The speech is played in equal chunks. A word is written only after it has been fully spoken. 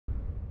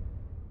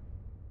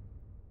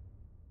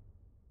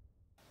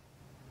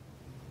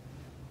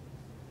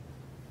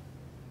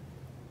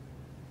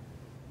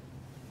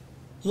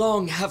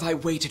Long have I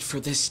waited for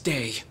this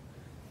day.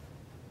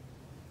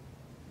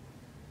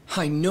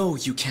 I know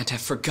you can't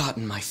have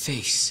forgotten my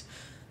face.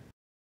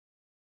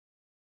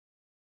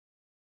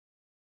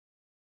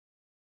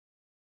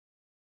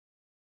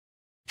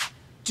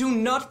 Do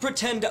not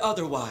pretend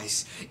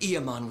otherwise.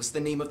 Ieman was the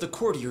name of the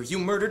courtier you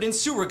murdered in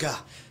Suraga.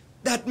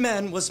 That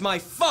man was my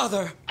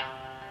father.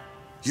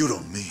 You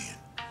don't mean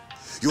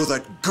you're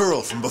that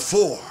girl from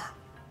before?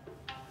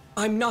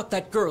 I'm not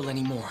that girl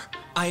anymore.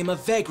 I am a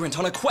vagrant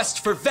on a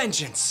quest for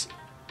vengeance.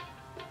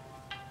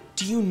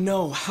 Do you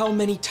know how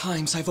many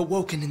times I've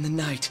awoken in the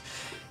night,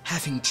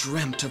 having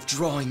dreamt of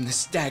drawing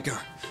this dagger?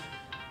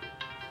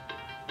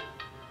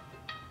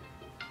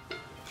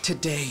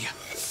 Today,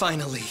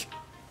 finally,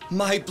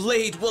 my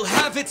blade will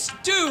have its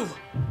due!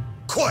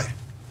 Quiet!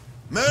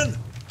 Men,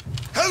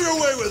 have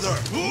your way with her!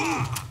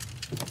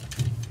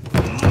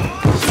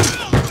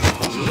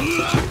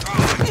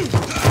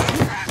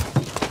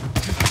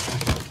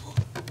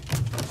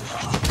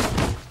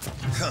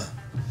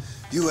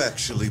 You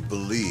actually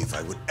believe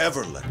I would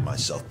ever let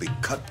myself be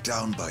cut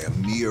down by a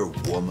mere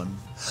woman?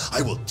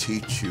 I will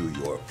teach you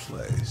your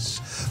place.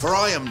 For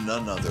I am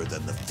none other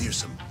than the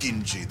fearsome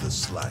Genji the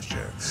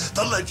Slasher,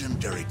 the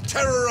legendary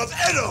terror of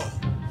Edo!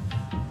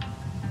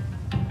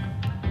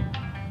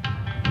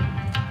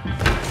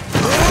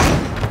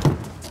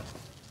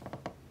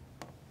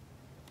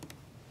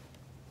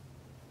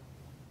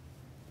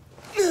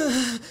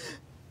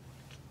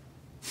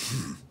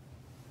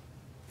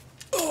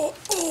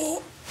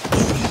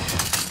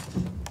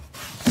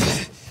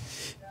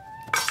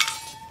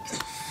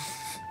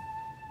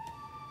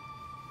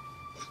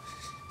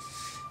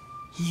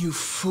 You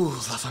fool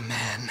of a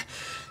man.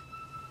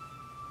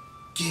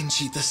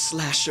 Genji the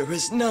Slasher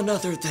is none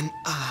other than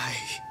I.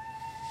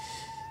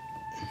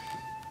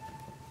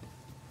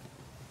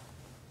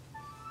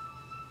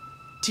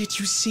 Did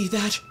you see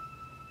that?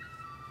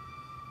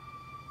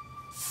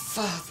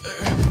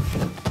 Father.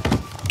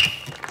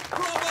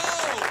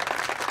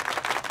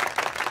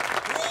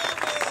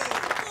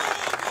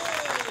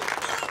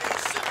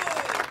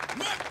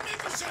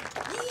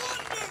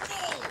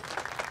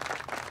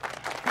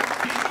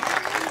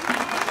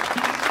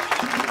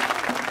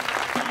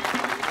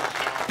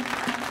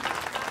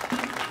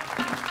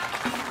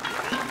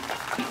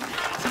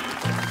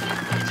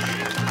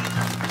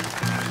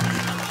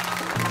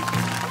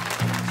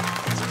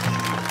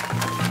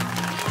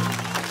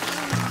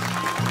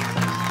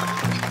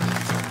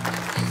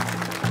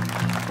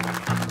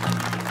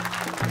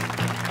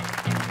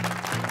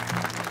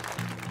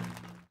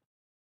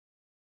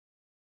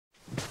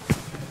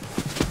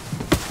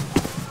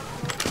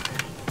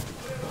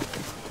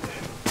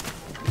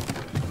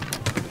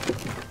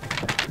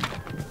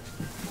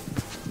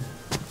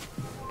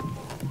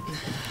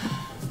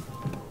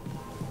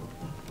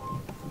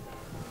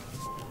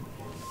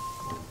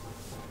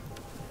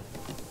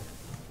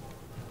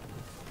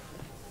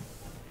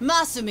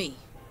 Masumi!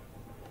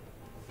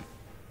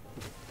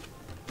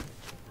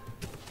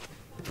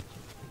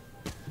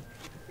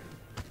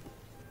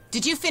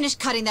 Did you finish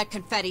cutting that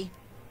confetti?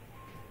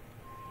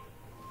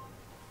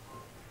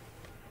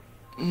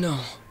 No.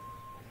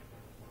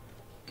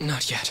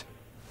 Not yet.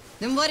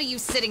 Then what are you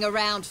sitting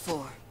around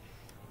for?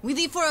 We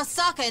leave for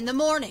Osaka in the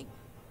morning.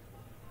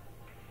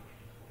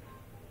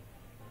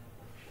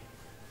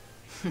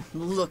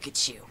 Look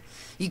at you.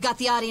 You got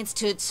the audience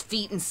to its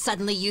feet and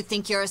suddenly you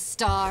think you're a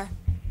star?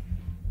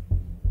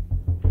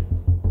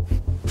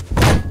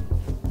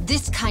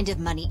 This kind of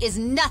money is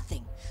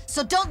nothing,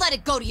 so don't let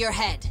it go to your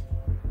head.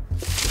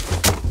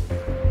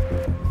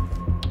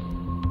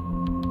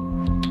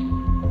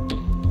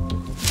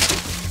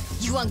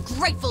 You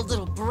ungrateful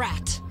little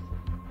brat.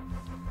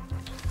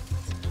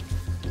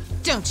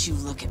 Don't you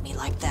look at me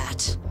like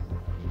that.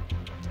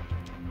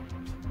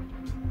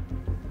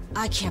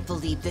 I can't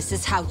believe this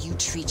is how you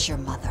treat your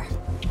mother.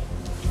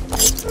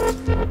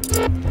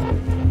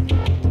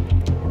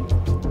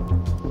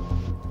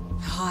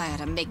 I ought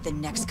to make the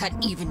next cut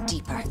even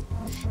deeper.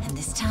 And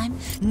this time,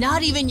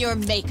 not even your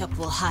makeup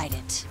will hide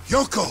it.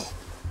 Yoko!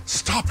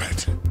 Stop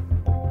it!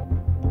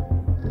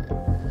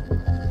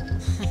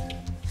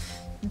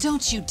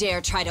 Don't you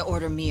dare try to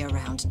order me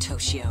around,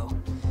 Toshio.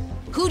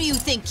 Who do you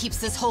think keeps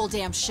this whole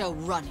damn show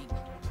running?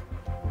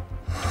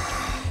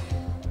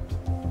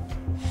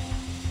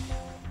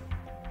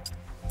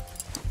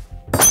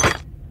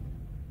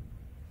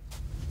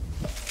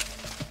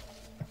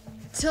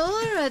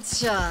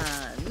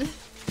 Tora-chan.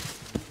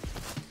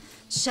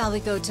 Shall we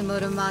go to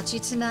Motomachi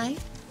tonight?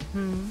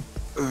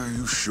 Are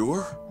you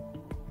sure?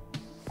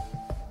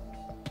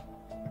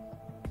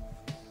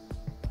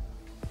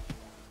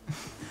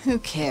 Who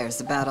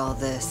cares about all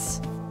this?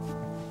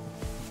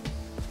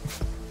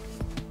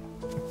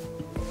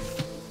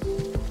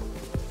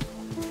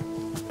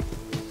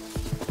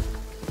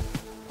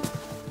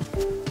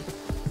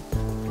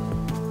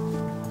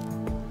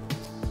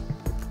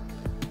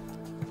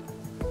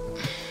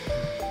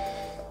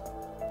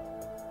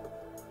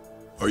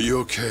 Are you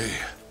okay,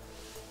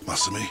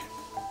 Masumi?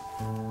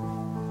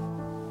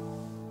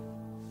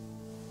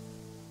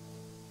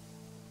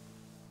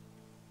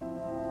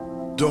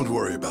 Don't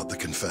worry about the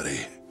confetti.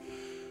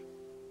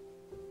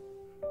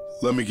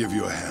 Let me give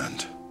you a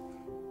hand.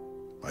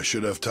 I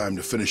should have time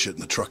to finish it in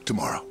the truck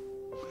tomorrow.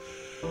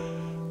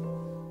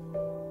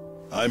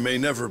 I may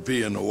never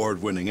be an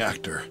award-winning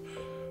actor,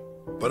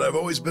 but I've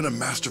always been a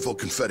masterful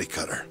confetti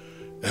cutter.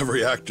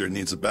 Every actor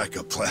needs a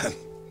backup plan.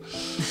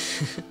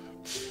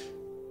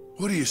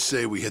 What do you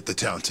say we hit the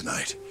town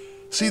tonight?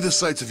 See the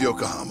sights of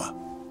Yokohama.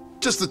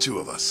 Just the two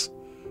of us.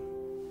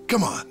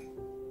 Come on.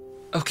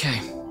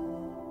 Okay.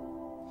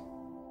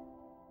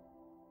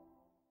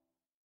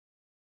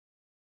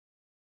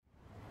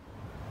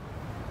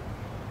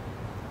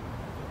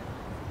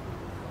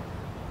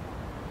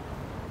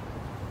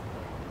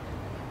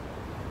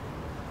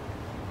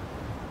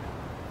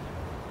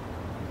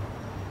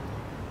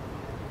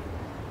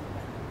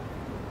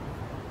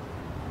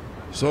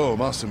 So,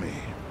 Masumi,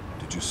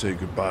 did you say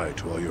goodbye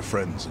to all your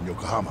friends in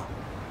Yokohama?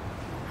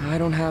 I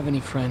don't have any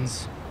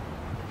friends.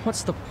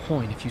 What's the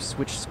point if you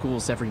switch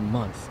schools every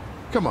month?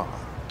 Come on,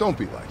 don't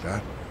be like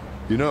that.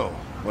 You know,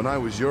 when I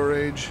was your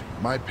age,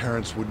 my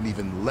parents wouldn't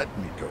even let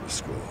me go to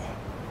school.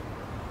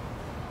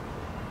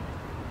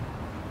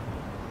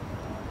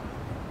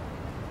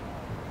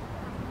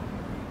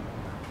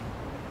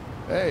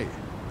 Hey,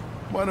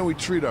 why don't we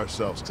treat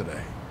ourselves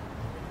today?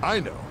 I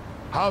know.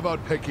 How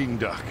about Peking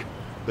duck?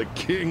 The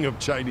king of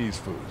Chinese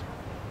food.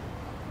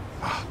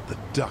 Ah, the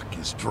duck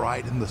is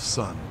dried in the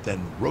sun,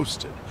 then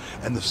roasted,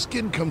 and the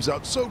skin comes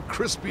out so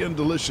crispy and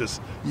delicious,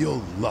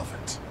 you'll love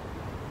it.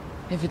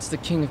 If it's the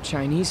king of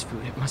Chinese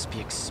food, it must be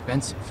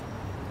expensive.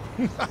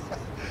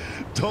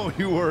 Don't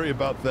you worry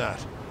about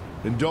that.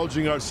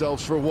 Indulging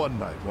ourselves for one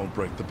night won't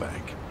break the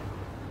bank.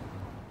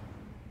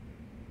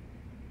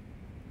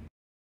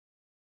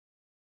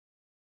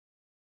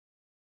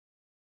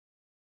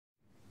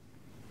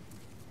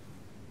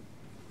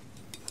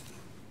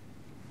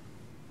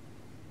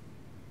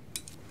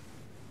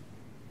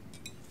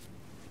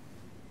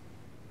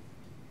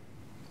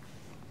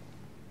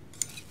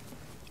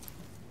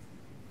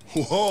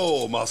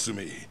 Whoa,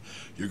 Masumi.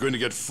 You're going to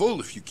get full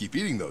if you keep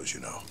eating those, you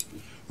know.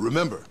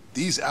 Remember,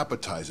 these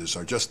appetizers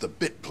are just the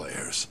bit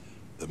players.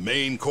 The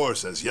main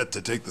course has yet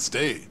to take the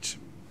stage.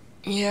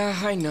 Yeah,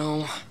 I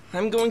know.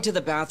 I'm going to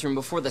the bathroom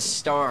before the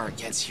star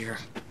gets here.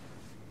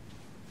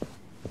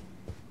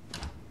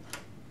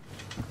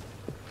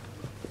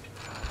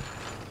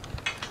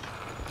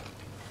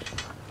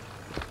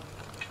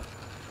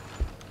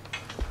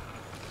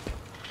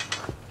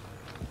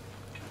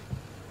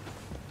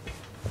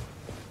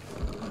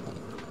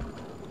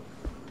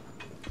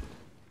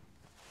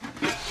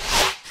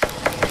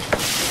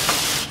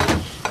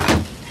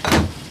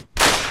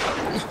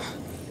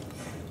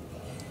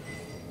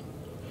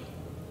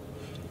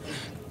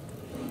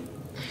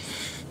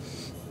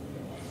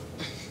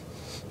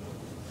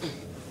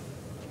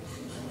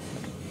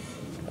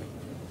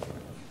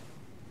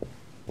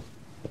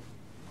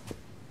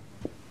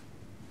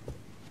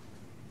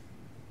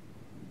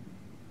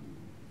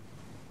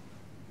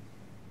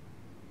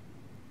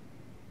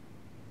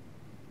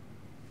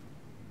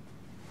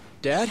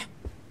 Dad?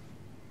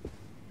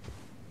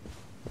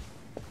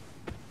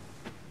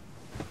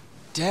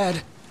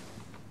 Dad?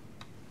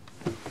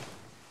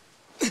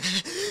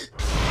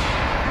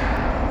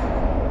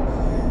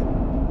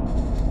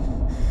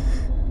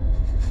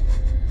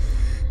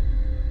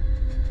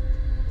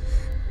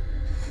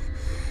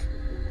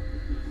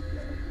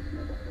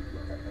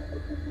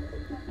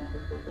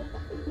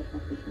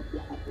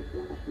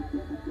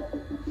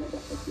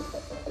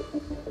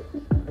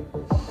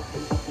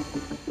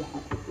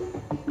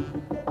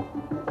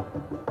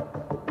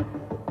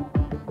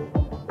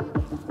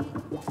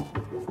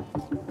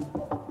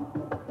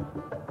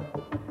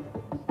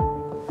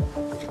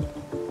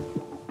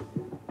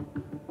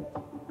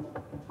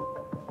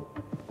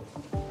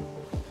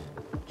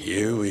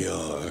 Here we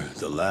are,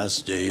 the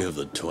last day of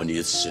the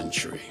 20th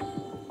century.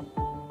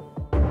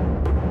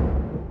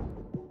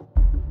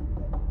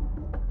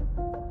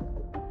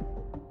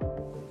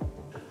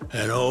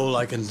 And all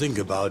I can think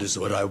about is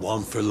what I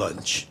want for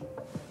lunch.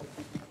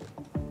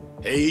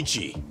 Hey,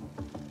 Ichi.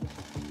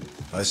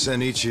 I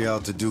sent Ichi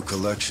out to do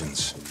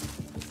collections.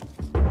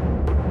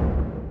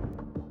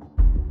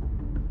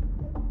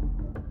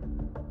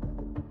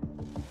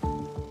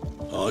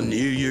 On New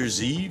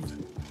Year's Eve?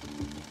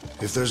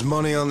 If there's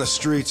money on the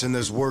streets and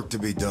there's work to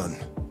be done.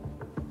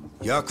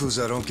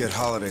 Yakuza don't get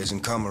holidays in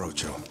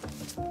Kamurocho.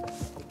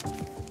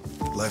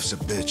 Life's a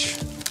bitch,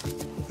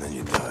 then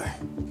you die.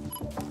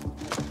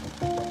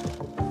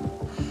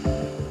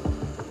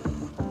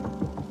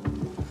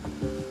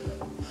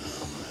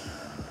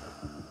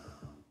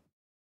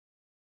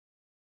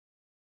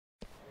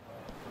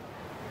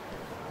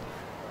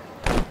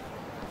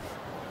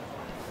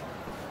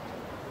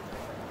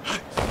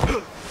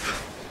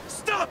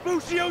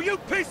 Mushio, you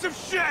piece of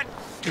shit!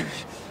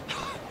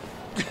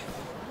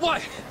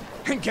 What?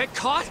 Get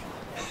caught?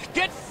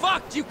 Get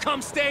fucked, you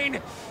cum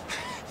stain!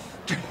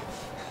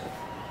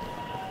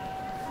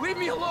 Leave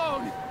me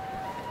alone!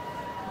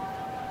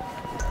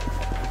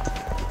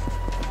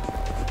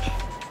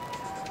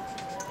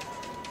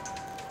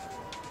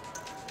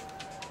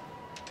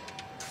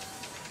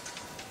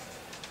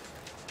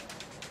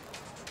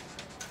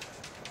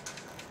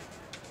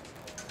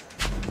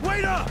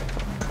 Wait up!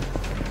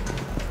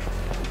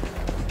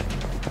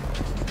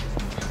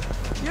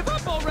 Give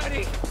up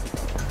already!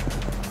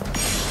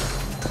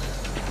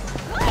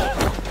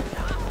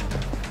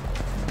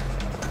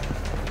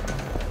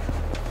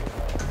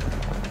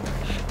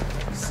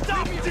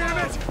 Stop, damn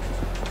it!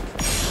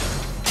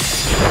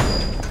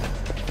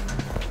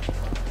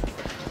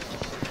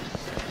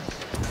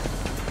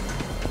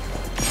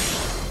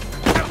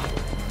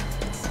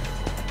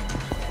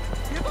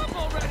 Give up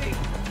already!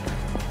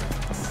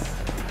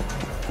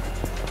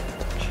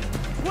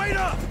 Wait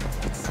up!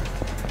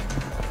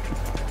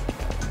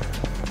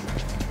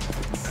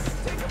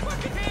 Take a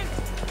fucking hit!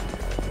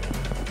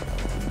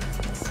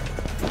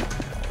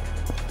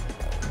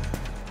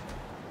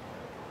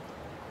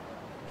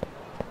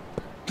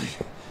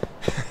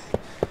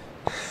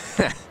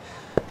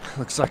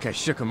 Looks like I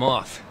shook him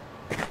off.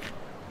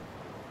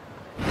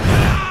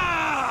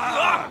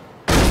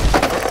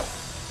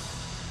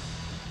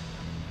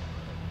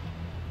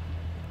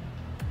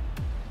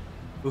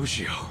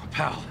 Ushio,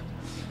 pal.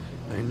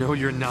 I know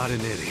you're not an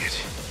idiot.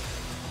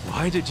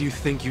 Why did you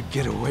think you'd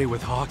get away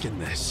with hawking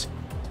this?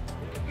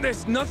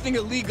 There's nothing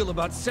illegal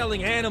about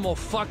selling animal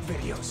fuck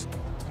videos.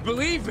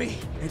 Believe me,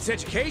 it's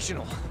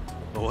educational.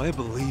 Oh, I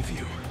believe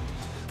you.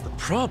 The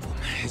problem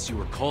is you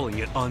were calling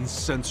it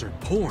uncensored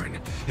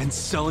porn and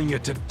selling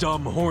it to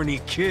dumb,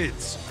 horny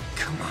kids.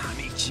 Come on,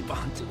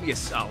 Ichiban, do me a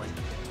solid.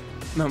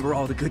 Remember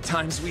all the good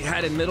times we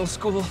had in middle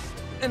school?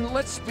 And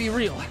let's be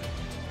real,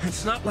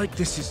 it's not like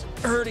this is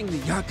hurting the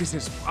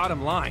Yakuza's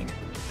bottom line.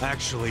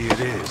 Actually, it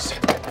is.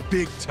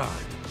 Big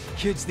time.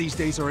 Kids these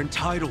days are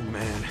entitled,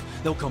 man.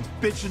 They'll come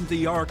bitching to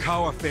the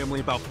Arakawa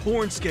family about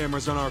porn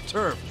scammers on our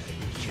turf.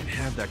 We can't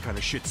have that kind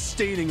of shit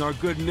staining our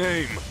good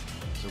name.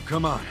 So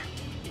come on.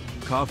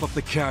 Cough up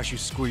the cash you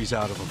squeeze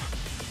out of them.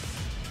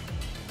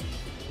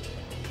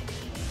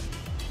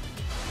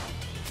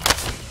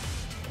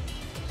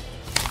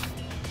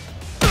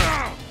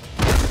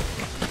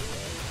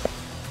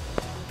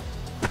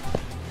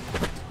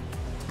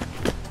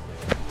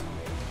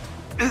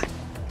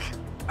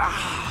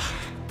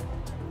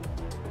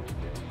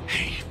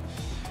 Hey,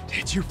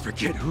 did you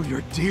forget who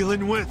you're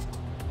dealing with?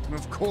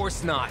 Of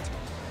course not.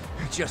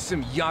 Just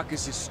some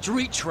Yakuza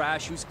street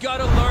trash who's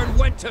gotta learn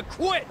when to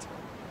quit!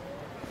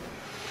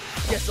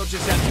 Guess I'll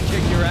just have to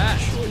kick your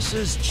ass.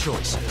 Choices,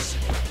 choices.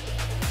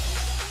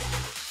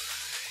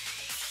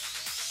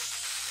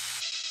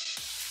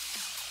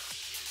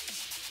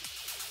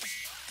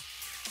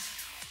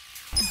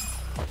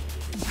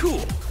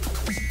 Cool.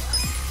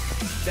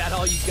 That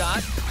all you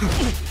got?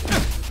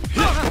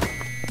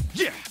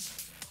 Yeah.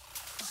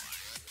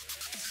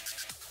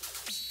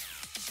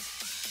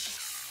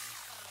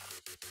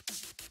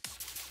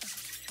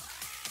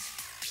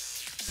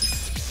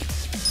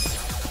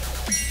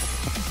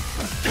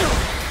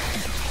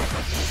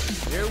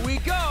 Here we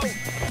go!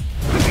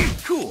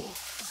 Cool.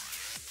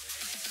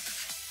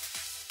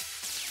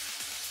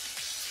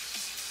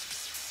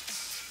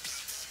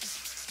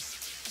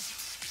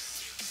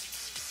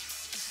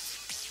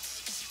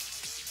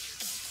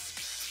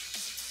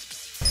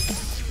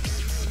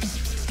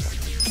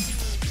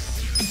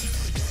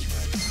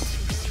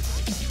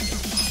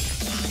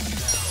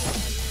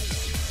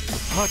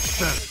 Much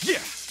better. Yeah!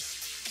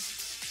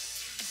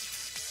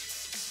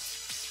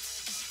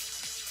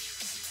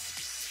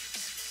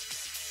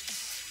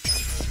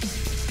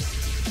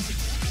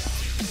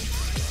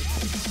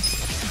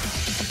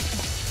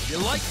 You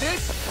like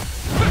this?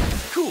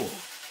 Cool.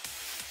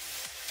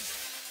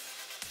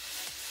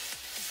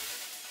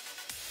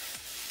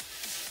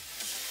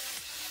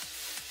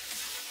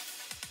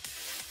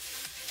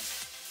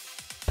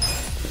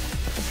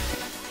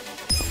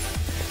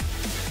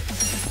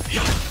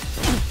 Yeah.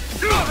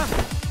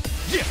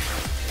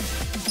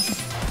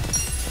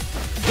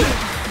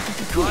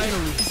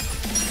 Finally.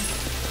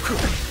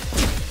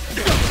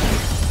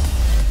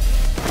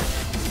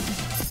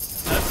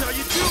 That's how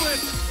you do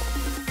it.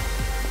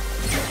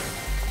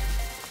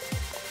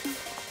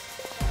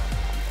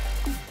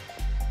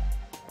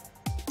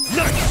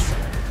 Nice!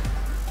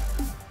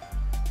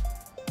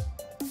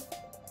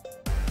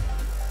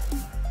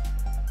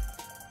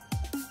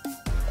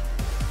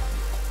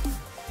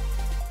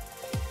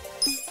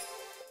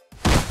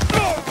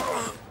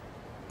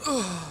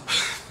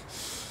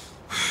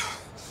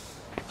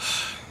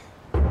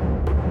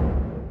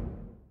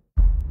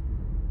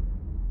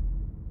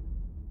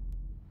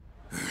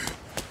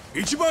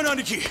 Ichiban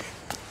Aniki!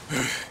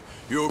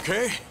 You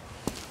okay?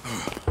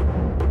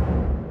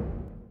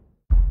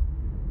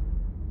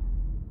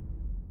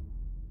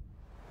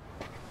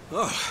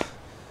 Oh,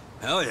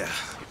 hell yeah.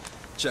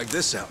 Check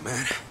this out,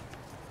 man.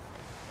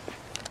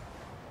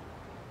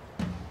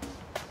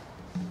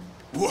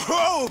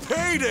 Whoa,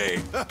 payday!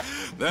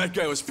 That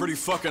guy was pretty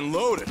fucking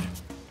loaded.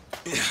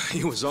 Yeah,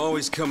 he was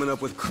always coming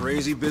up with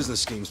crazy business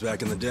schemes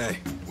back in the day.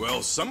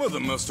 Well, some of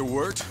them must have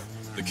worked.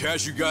 The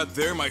cash you got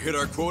there might hit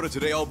our quota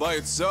today all by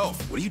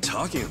itself. What are you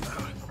talking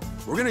about?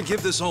 We're gonna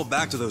give this all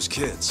back to those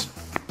kids.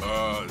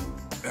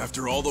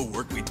 After all the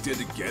work we did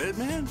to get it,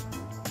 man?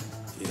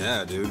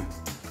 Yeah, dude.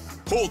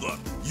 Hold up.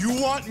 You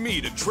want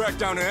me to track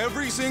down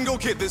every single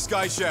kid this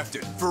guy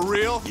shafted? For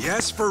real?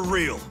 Yes, for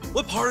real.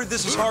 What part of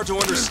this is hard to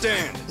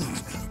understand?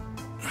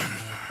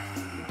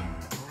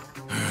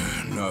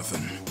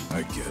 Nothing.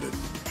 I get it.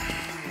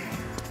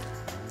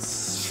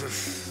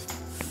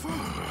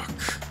 Fuck.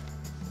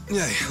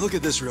 Hey, look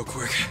at this real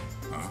quick.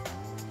 Huh?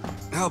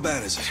 How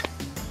bad is it?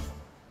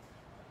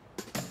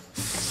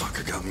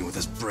 Fucker got me with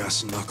his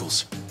brass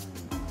knuckles.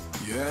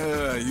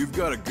 Yeah, you've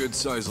got a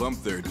good-sized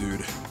lump there,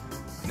 dude.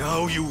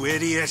 No, you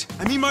idiot.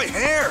 I mean my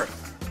hair!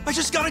 I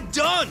just got it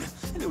done!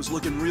 And it was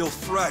looking real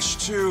fresh,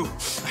 too.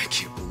 I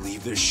can't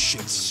believe this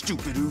shit,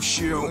 stupid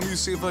Ushio. Let me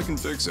see if I can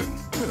fix it.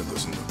 Yeah, it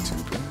doesn't look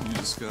too bad. You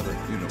just gotta,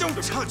 you know... Don't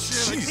touch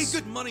it! I Jeez. pay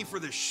good money for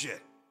this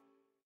shit.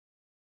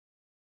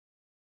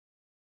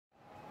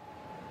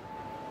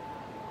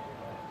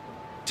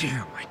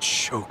 Damn, I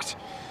choked.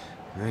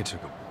 I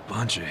took a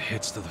bunch of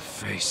hits to the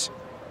face.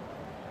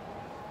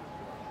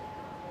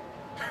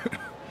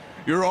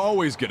 You're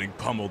always getting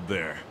pummeled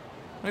there.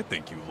 I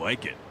think you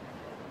like it.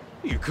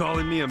 You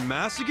calling me a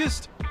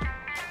masochist?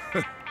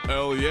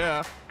 Hell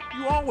yeah.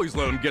 You always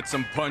let him get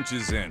some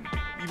punches in,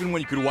 even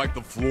when you could wipe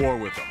the floor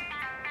with him.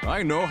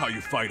 I know how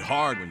you fight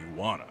hard when you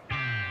wanna.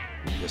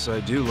 Yes, I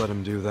do let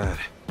him do that.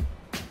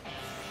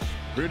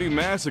 Pretty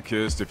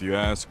masochist, if you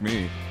ask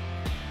me.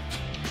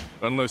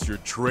 Unless you're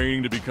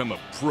training to become a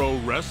pro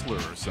wrestler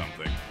or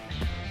something.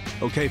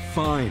 Okay,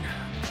 fine.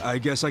 I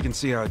guess I can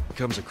see how it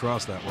comes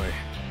across that way.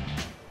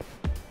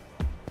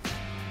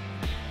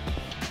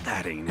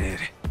 That ain't it.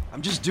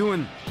 I'm just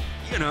doing,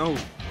 you know,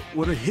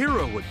 what a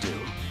hero would do.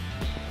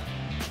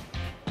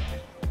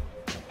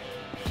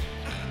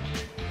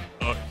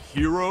 A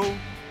hero?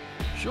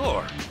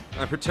 Sure.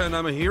 I pretend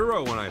I'm a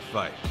hero when I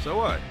fight. So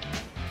what?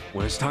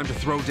 When it's time to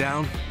throw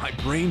down, my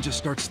brain just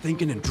starts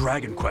thinking in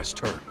Dragon Quest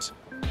terms.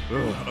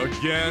 Ugh,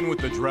 again with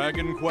the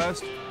Dragon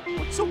Quest?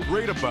 What's so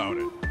great about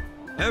it?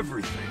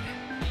 Everything.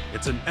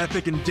 It's an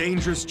epic and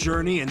dangerous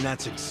journey, and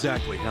that's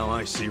exactly how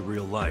I see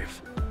real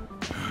life.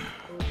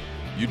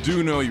 You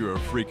do know you're a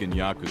freaking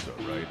Yakuza,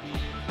 right?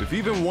 If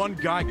even one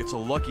guy gets a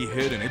lucky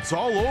hit and it's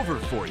all over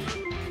for you.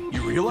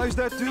 You realize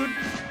that, dude?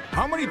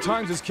 How many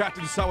times has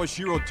Captain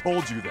Sawashiro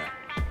told you that?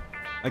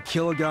 I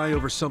kill a guy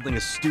over something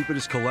as stupid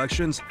as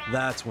collections,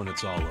 that's when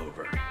it's all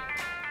over.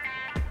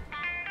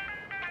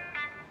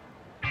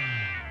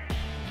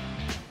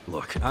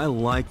 Look, I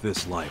like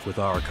this life with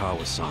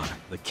Arakawa-san,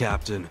 the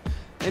captain,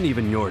 and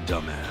even your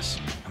dumbass.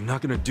 I'm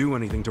not gonna do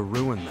anything to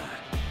ruin that.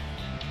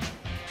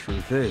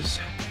 Truth is,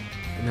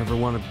 I never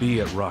want to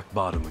be at rock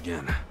bottom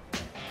again.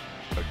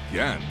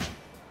 Again?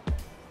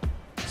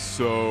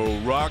 So,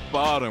 rock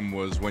bottom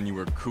was when you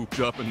were cooped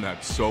up in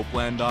that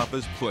Soapland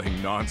office playing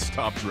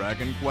non-stop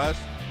Dragon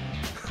Quest?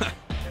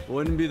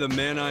 Wouldn't be the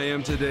man I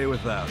am today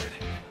without it.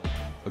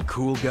 A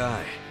cool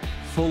guy,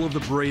 full of the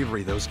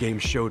bravery those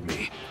games showed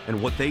me,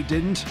 and what they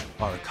didn't,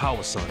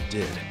 Arakawa-san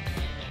did.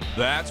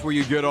 That's where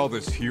you get all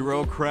this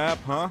hero crap,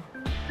 huh?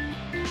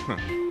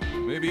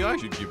 Maybe I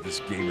should give this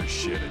gamer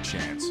shit a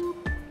chance.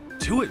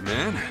 Do it,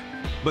 man.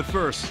 But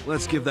first,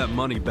 let's give that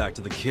money back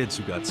to the kids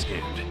who got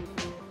scammed.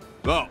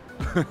 Oh,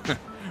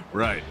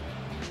 right.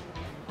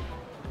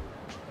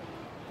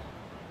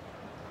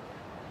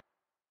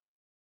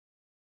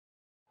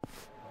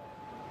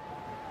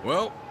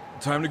 Well,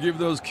 time to give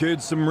those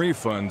kids some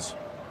refunds.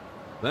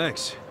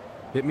 Thanks.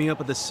 Hit me up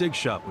at the SIG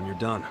shop when you're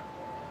done.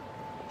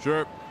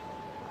 Sure.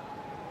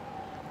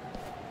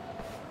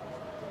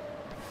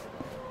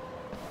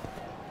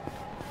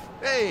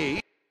 Hey!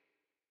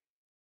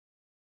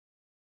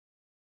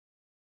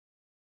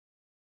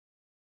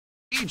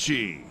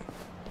 Ichi!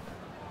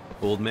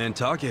 Old man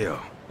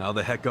Takeo, how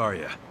the heck are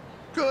ya?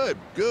 Good,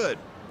 good.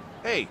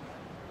 Hey,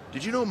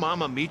 did you know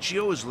Mama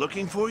Michio is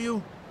looking for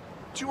you?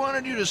 She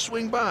wanted you to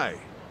swing by.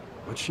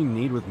 What'd she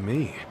need with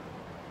me?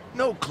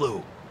 No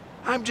clue.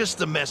 I'm just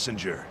the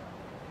messenger.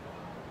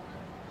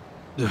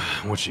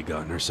 What's she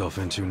gotten herself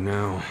into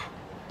now?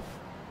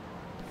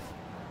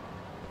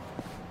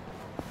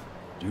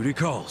 Duty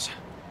calls.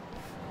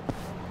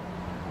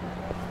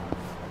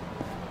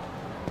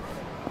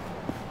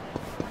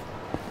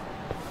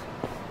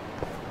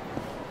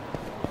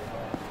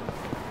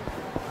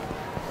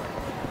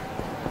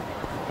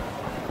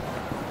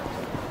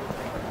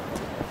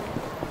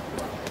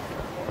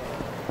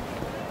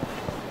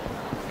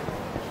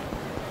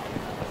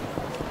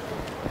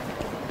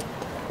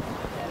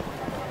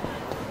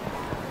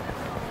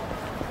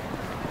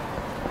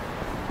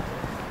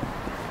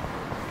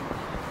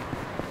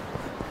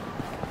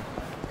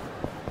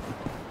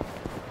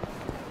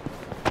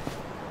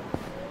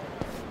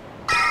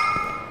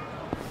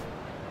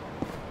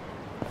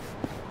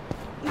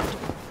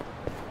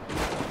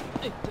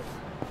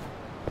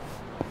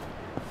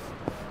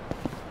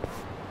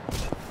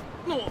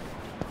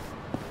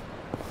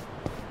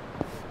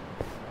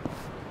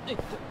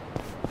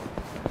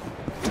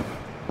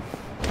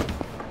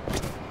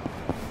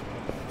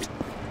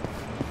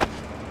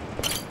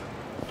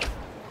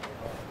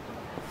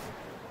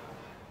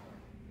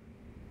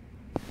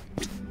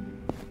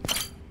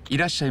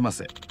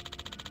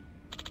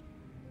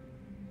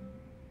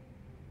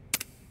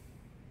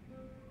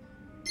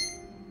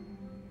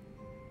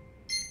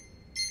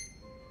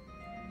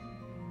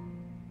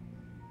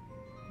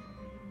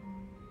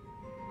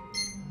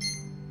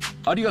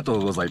 ありがと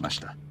うございまし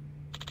た。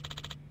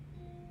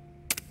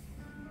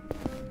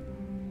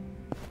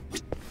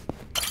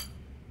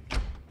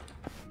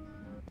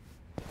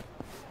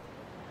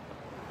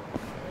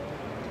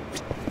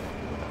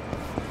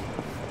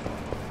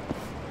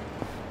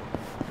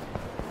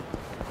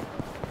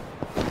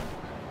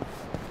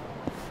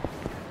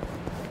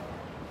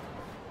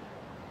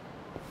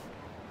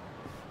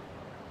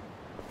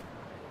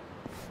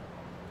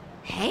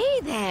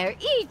Hey there,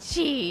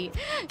 Ichi!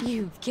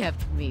 You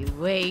kept me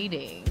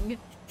waiting.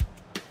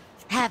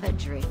 Have a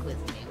drink with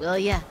me, will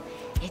ya?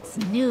 It's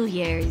New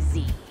Year's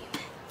Eve.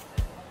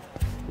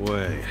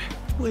 Wait,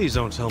 please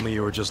don't tell me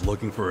you were just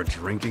looking for a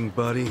drinking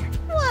buddy.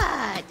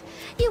 What?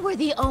 You were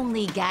the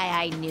only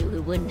guy I knew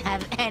who wouldn't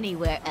have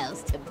anywhere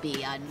else to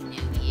be on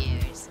New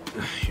Year's.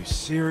 You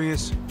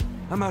serious?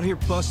 I'm out here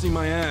busting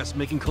my ass,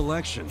 making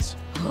collections.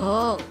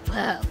 Oh,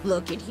 well,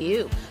 look at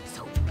you.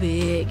 So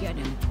big and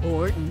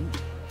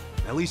important.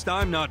 At least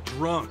I'm not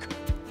drunk.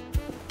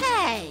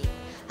 Hey,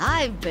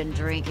 I've been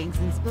drinking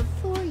since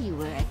before you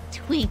were a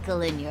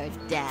twinkle in your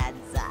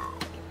dad's eye.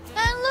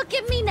 And look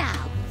at me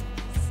now.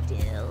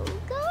 Still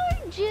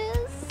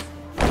gorgeous.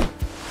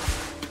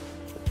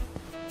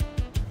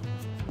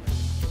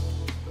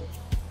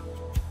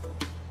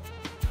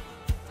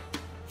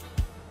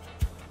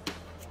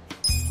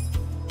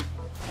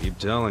 Keep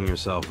telling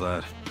yourself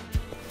that.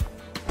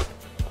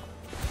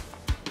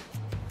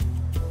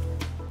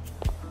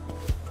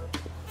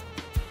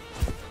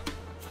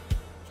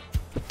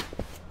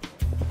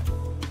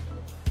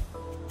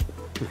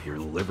 Your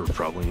liver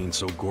probably ain't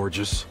so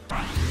gorgeous.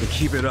 But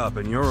keep it up,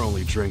 and your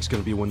only drink's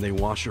gonna be when they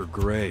wash your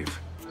grave.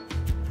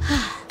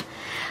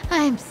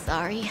 I'm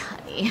sorry,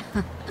 honey.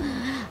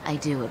 I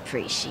do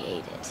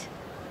appreciate it.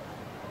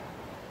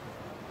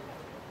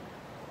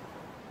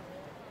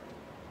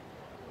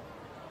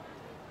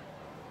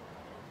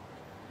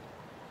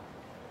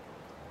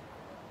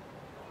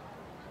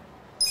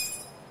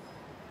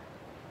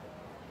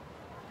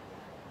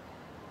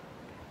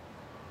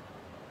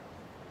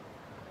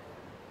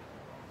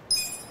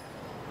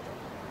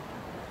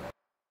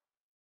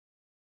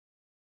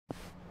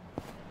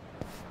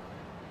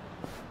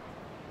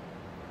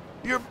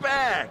 You're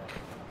back!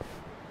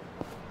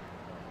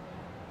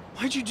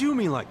 Why'd you do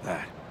me like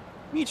that?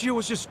 Michio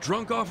was just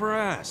drunk off her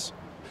ass.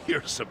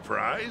 You're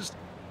surprised?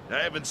 I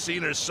haven't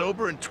seen her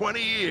sober in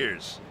 20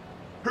 years.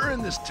 Her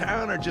and this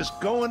town are just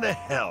going to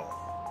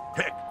hell.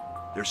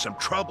 Heck, there's some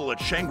trouble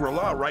at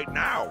Shangri-La right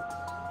now.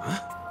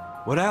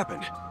 Huh? What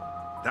happened?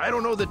 I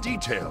don't know the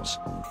details,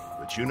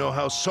 but you know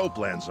how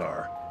soaplands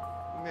are.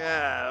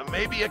 Yeah,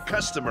 maybe a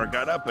customer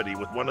got uppity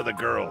with one of the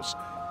girls.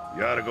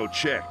 You ought to go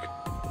check.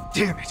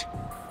 Damn it!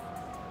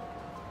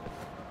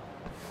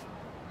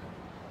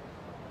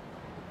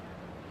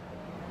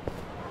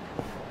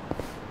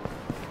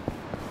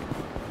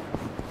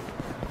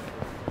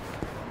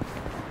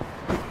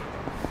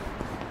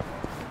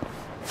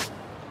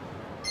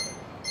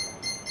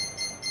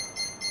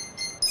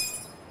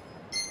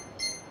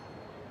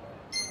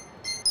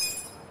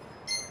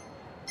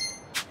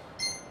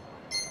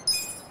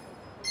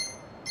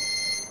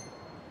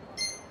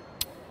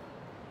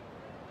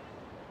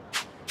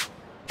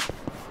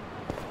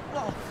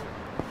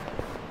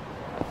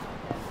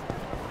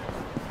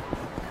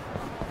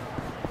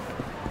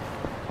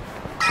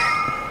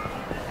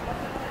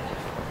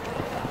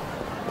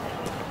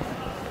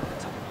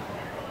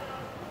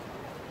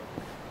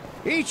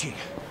 Ichi!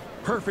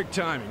 Perfect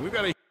timing. We've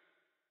got a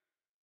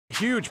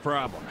huge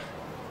problem.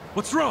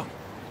 What's wrong?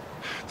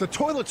 The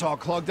toilet's all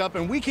clogged up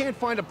and we can't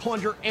find a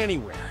plunger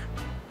anywhere.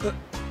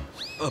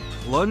 A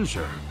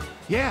plunger?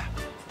 Yeah,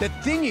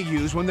 that thing you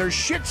use when there's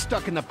shit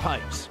stuck in the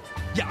pipes.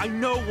 Yeah, I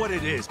know what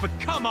it is, but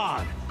come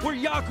on! We're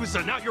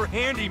Yakuza, not your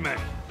handyman!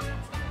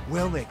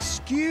 Well,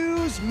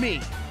 excuse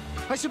me.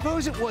 I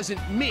suppose it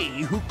wasn't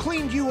me who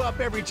cleaned you up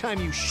every time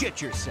you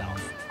shit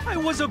yourself. I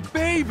was a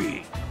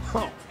baby!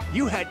 Oh,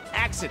 you had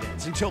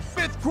accidents until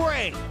 5th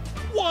grade!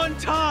 One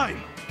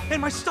time! And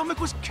my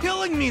stomach was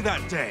killing me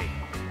that day!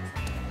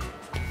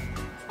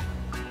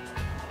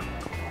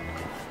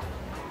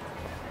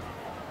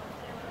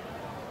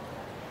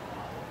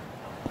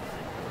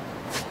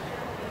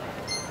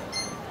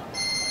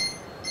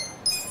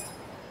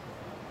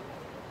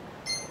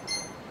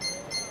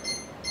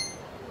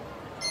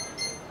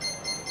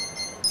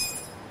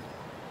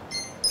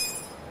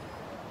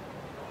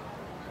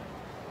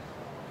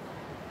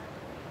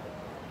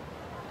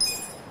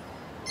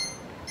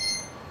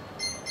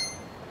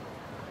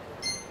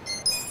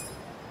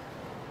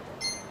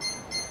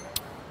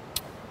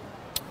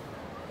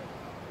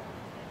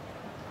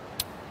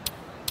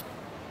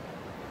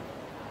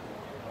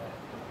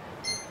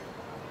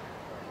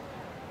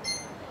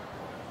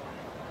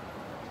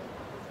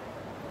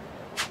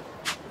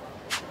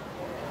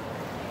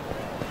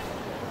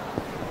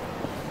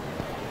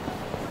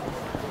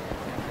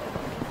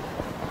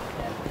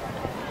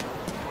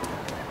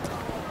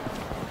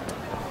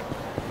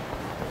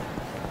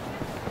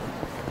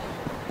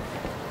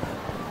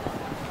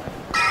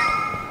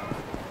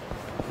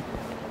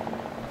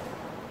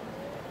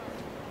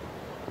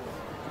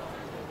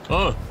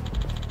 Oh.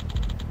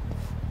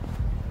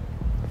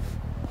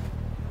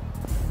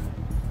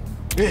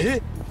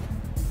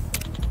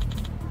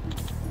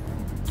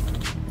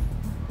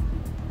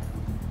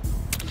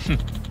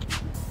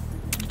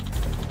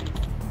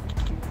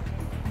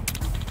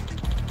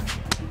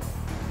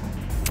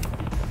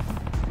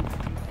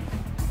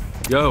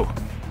 Go.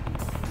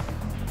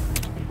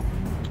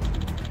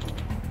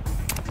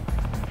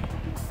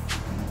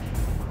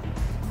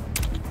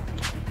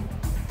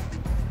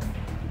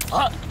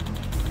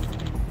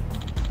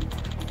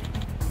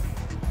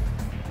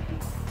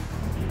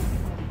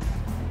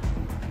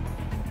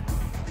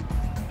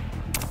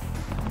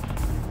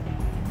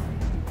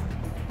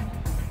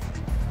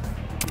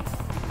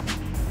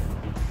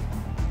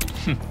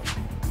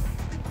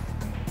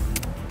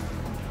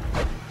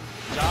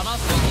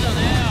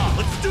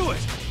 Let's do it!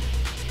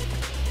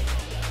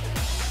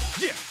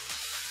 Yeah!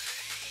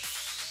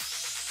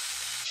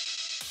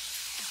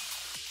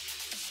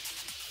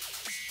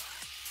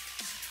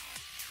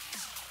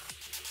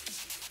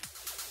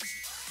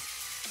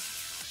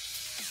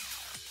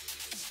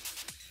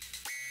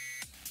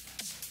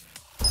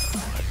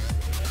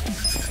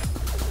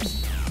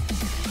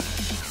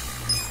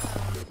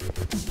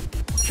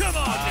 Come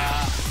on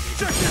now!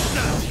 Check this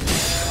out!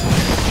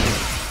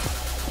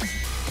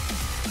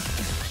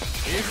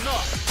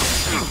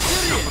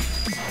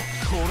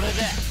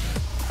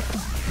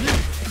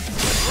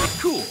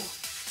 Cool.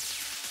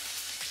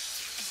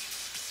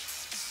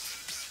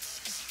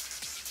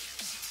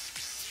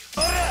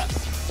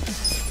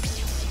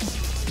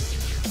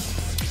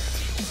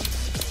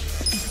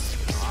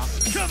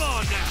 Come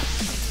on now!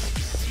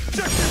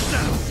 Check this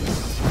out!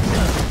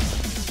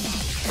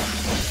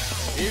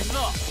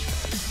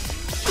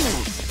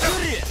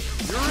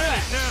 You're in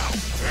it now!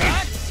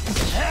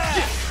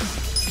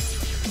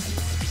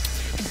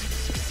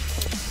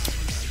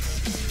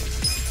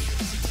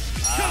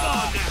 Come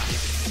on now!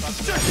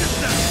 Check this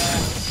out!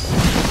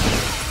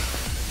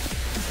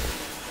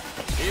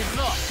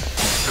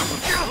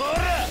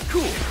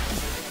 Cool!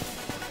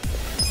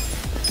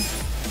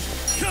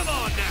 Come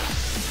on now!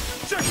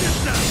 Check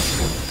this out!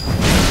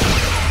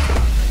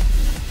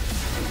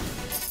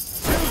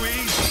 Too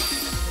easy!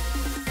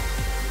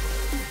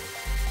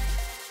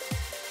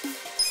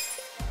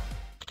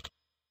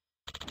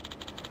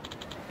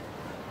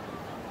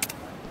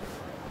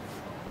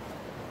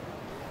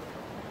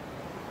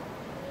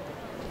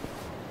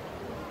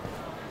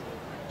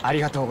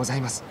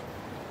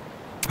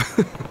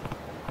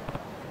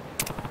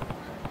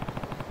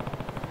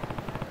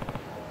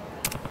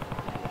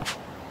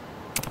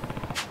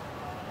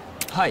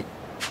 Hi.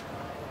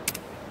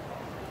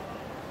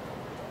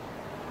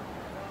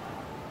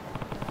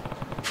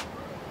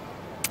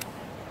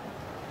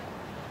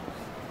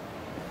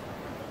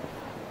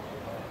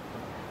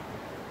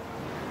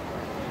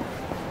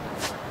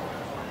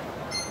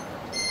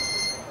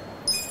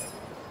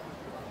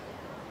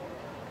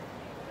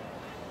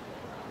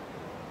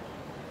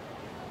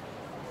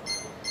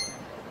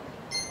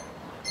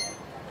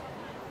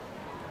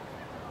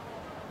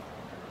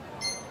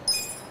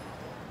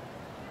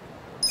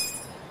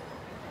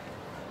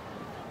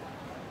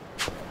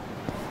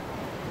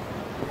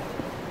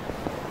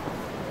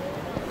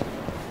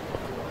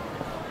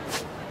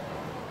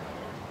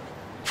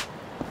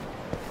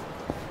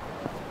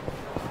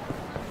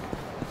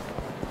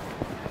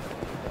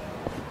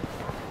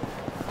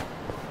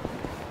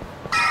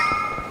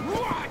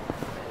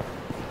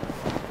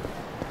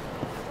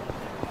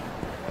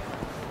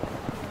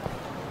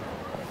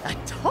 A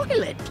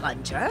toilet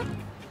plunger?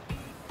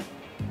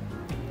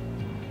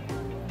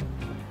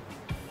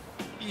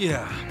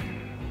 Yeah.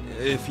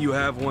 If you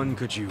have one,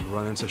 could you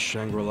run into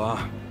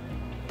Shangri-La?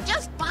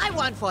 Just buy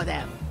one for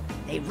them.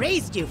 They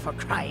raised you for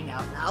crying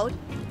out loud.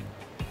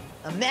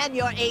 A man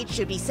your age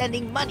should be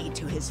sending money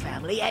to his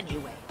family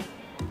anyway.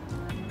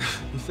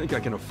 You think I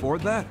can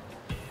afford that?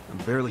 I'm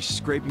barely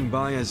scraping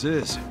by as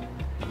is.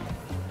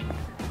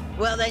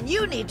 Well, then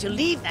you need to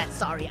leave that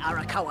sorry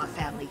Arakawa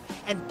family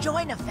and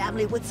join a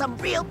family with some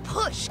real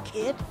push,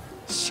 kid.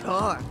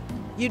 Sure,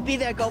 you'd be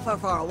their gopher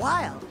for a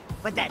while,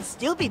 but that'd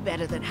still be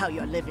better than how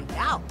you're living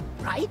now,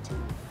 right?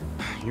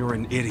 You're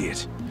an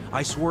idiot.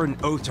 I swore an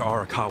oath to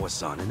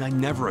Arakawa-san, and I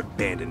never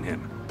abandoned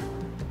him.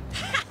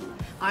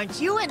 Aren't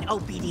you an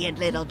obedient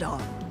little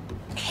dog?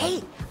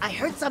 Hey, I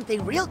heard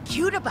something real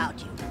cute about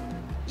you.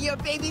 You're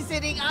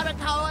babysitting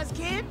Arakawa's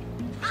kid?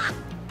 Ha!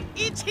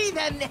 Itchy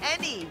the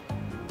nanny!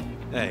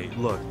 Hey,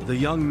 look, the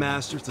young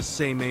master's the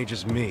same age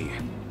as me.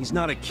 He's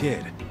not a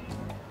kid.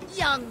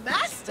 Young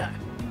master?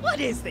 What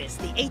is this,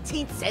 the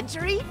 18th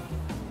century?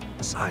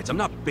 Besides, I'm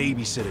not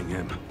babysitting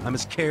him. I'm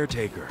his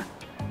caretaker.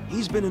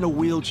 He's been in a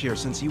wheelchair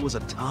since he was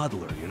a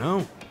toddler, you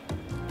know?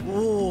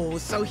 Ooh,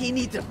 so he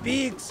needs a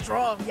big,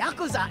 strong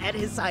Yakuza at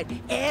his side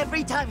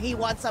every time he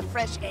wants some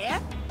fresh air?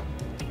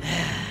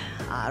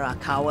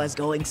 Arakawa's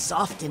going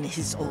soft in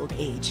his old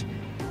age.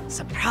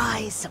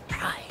 Surprise,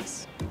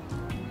 surprise.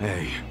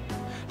 Hey,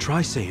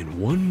 try saying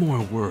one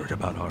more word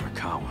about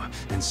Arakawa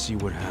and see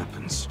what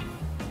happens.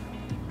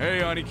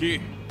 Hey,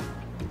 Aniki.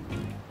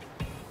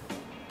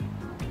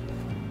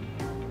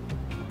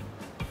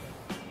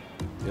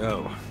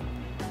 Yo,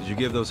 did you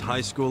give those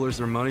high schoolers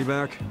their money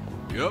back?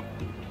 Yep.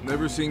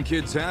 Never seen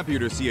kids happier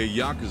to see a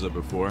Yakuza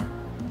before.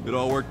 It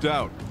all worked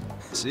out.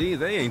 See,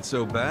 they ain't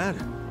so bad.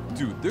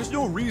 Dude, there's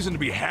no reason to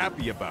be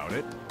happy about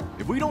it.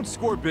 If we don't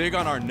score big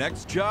on our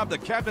next job, the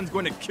captain's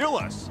going to kill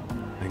us.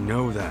 I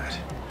know that.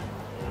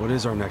 What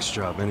is our next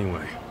job,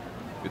 anyway?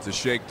 It's a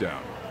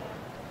shakedown.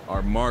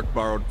 Our Mark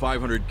borrowed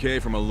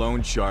 500K from a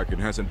loan shark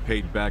and hasn't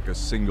paid back a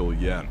single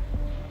yen.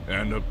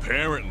 And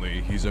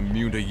apparently, he's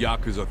immune to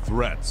Yakuza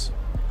threats.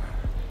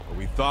 But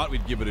we thought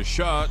we'd give it a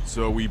shot,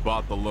 so we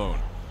bought the loan.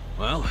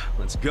 Well,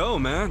 let's go,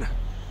 man.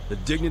 The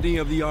dignity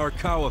of the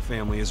Arakawa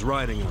family is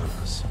riding on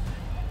us.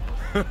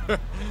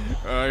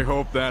 I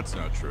hope that's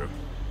not true.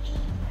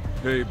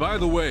 Hey, by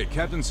the way,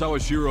 Captain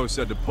Sawashiro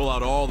said to pull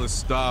out all the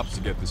stops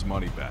to get this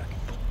money back.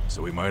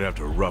 So we might have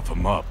to rough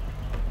him up.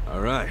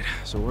 Alright,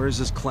 so where's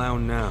this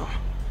clown now?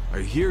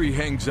 I hear he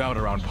hangs out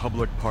around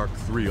Public Park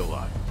 3 a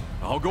lot.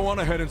 I'll go on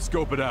ahead and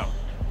scope it out.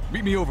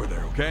 Meet me over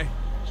there, okay?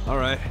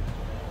 Alright,